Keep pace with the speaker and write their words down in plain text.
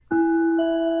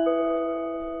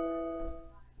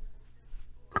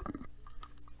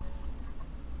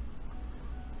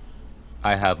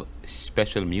I have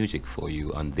special music for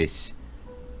you on this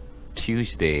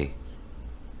Tuesday,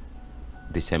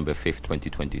 December 5th,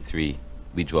 2023.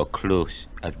 We draw close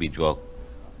as we draw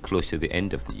close to the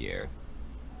end of the year.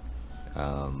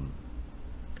 Um,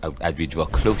 as we draw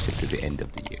closer to the end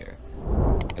of the year,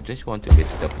 I just want to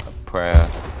lift up a prayer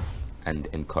and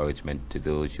encouragement to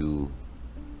those who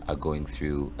are going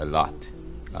through a lot.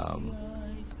 Um,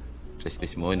 just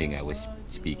this morning, I was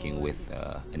speaking with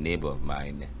a neighbor of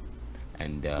mine,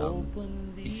 and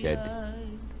he said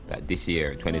that this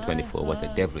year, 2024, was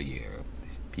a devil year.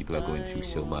 People are going through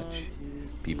so much.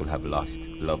 People have lost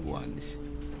loved ones.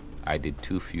 I did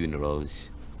 2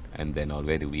 funerals, and then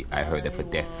already I heard of a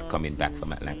death coming back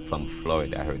from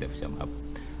Florida. I heard of some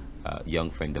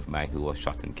young friend of mine who was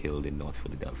shot and killed in North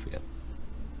Philadelphia.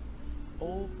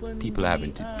 People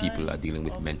are dealing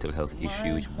with mental health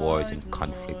issues, wars and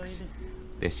conflicts.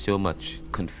 There's so much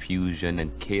confusion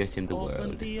and chaos in the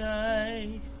world.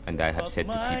 And I have said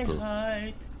to people,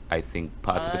 I think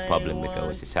part of the problem with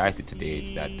our society today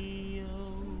is that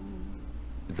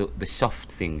the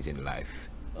soft things in life,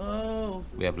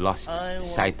 we have lost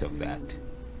sight of that.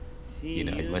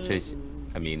 As much as,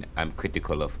 I'm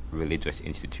critical of religious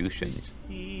institutions,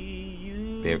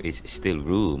 there is still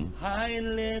room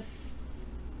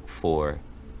for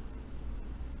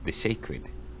the sacred.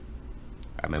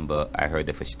 I remember I heard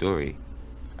of a story.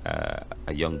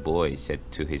 A young boy said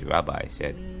to his rabbi,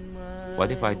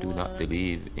 "What if I do not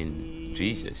believe in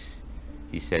Jesus?"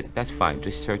 He said, "That's fine,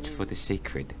 just search for the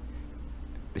sacred."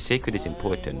 The sacred is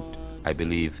important. I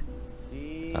believe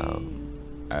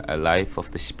a life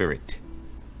of the spirit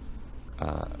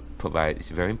is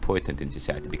very important in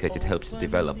society because it helps to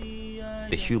develop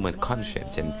the human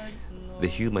conscience, and the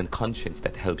human conscience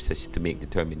that helps us to make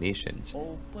determinations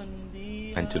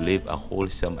and to live a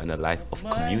wholesome and a life of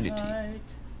community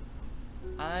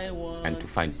and to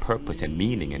find purpose and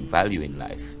meaning and value in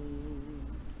life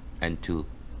and to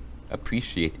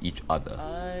appreciate each other.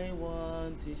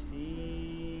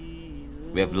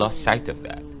 We have lost sight of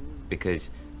that because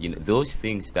those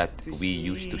things that we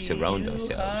used to surround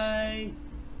ourselves,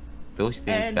 those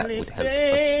things that would help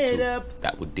us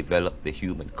that would develop the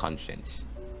human conscience,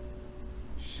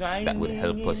 that would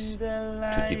help us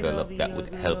to develop, that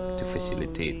would help to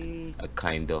facilitate a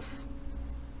kind of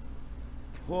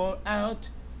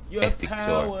ethics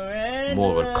or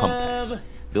moral compass.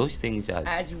 Those things are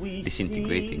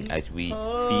disintegrating as we feed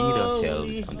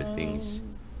ourselves on the things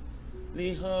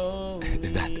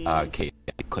that are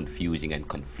chaotic, confusing and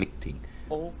conflicting.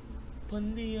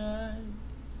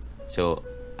 So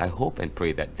I hope and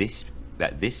pray that this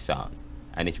song,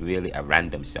 and it's really a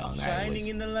random song. I was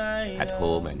at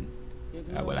home and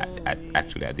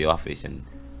actually at the office, and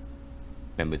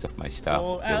members of my staff,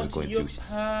 they were going through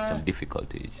some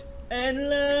difficulties,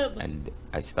 and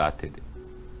I started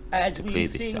to play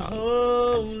this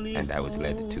song, and I was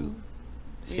led to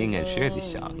sing and share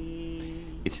this song.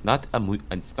 It's not a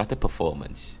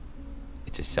performance.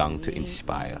 It's a song to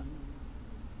inspire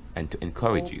and to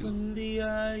encourage you,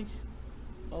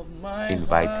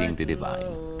 inviting the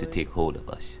divine to take hold of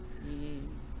us,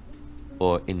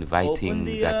 or inviting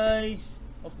that is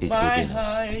within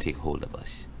us to take hold of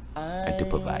us and to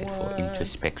provide for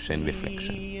introspection,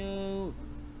 reflection.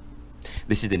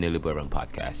 This is the Neil Burron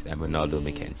Podcast. I'm Ronaldo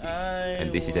McKenzie,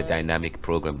 and this is a dynamic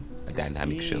program, a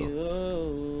dynamic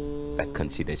show that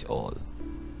considers all.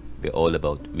 We're all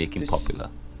about making popular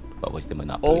what was the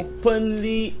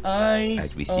monopoly,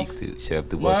 as we seek to serve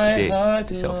the world today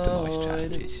to solve tomorrow's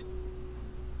challenges.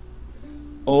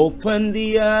 Open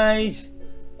the eyes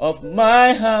of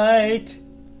my heart,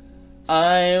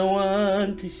 I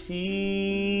want to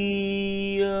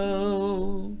see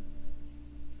you.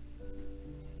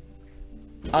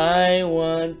 I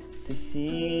want to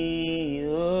see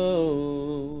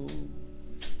you.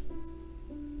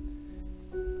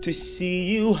 To see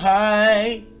you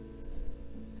high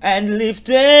and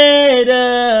lifted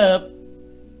up,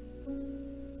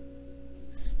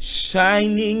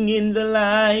 shining in the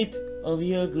light of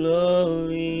your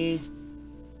glory.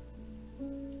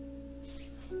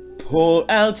 Pour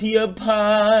out your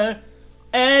power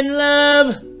and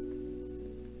love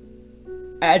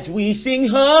as we sing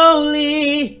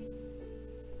holy,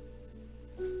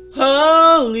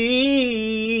 holy.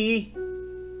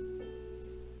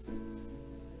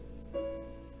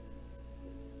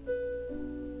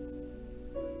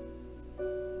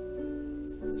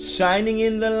 Shining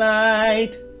in the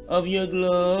light of your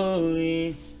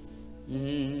glory.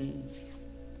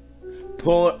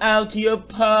 Pour out your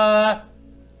power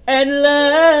and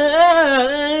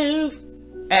love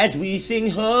as we sing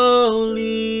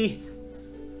holy,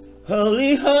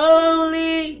 holy,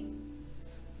 holy.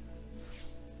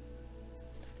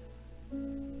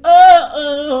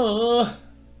 Oh,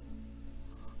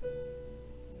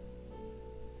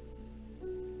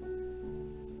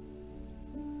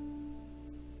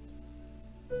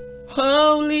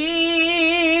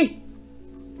 holy,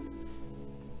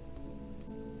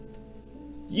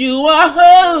 you are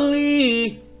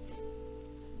holy.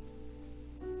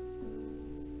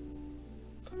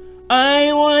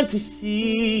 I want to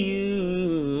see you.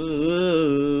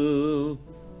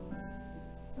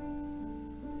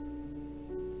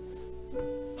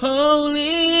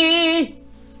 Holy,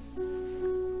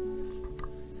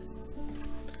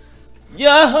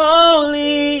 you're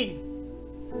holy.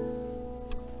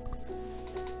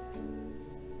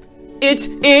 It's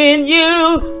in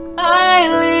you I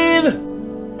live,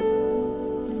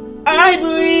 I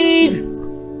breathe.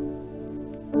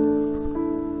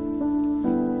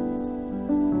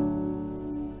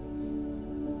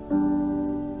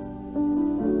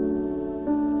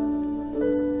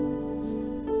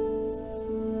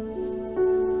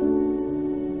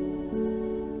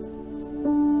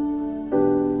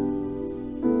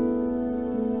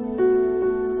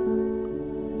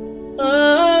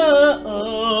 Oh,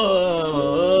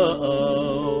 oh,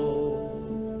 oh.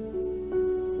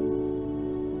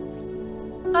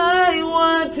 I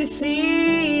want to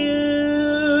see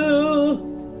you.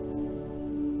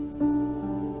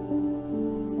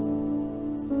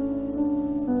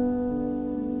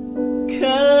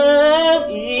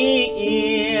 Come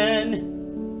in,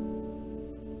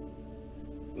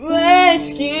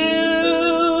 rescue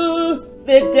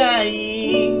the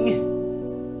dying.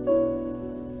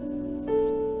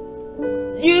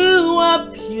 You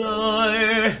are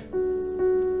pure,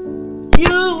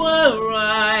 you are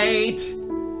right.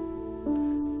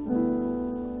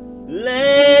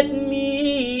 Let me